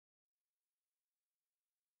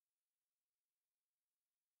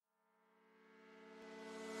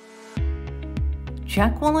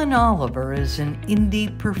Jacqueline Oliver is an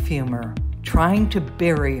indie perfumer trying to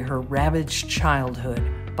bury her ravaged childhood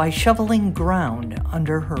by shoveling ground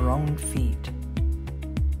under her own feet.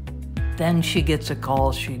 Then she gets a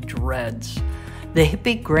call she dreads. The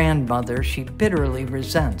hippie grandmother she bitterly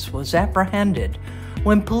resents was apprehended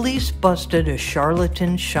when police busted a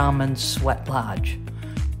charlatan shaman's sweat lodge.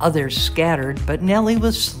 Others scattered, but Nellie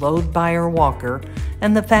was slowed by her walker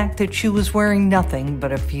and the fact that she was wearing nothing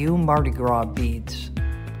but a few Mardi Gras beads.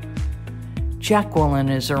 Jacqueline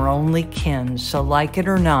is her only kin, so like it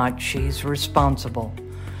or not, she's responsible.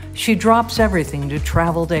 She drops everything to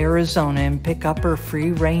travel to Arizona and pick up her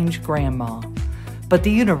free-range grandma. But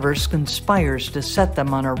the universe conspires to set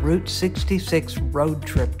them on a Route 66 road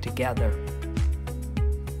trip together.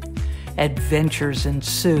 Adventures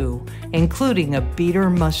ensue, including a beater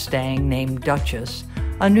Mustang named Duchess,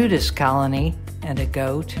 a nudist colony, and a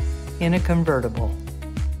goat in a convertible.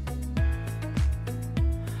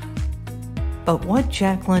 But what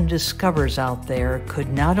Jacqueline discovers out there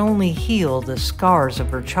could not only heal the scars of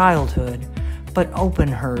her childhood, but open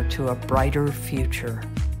her to a brighter future.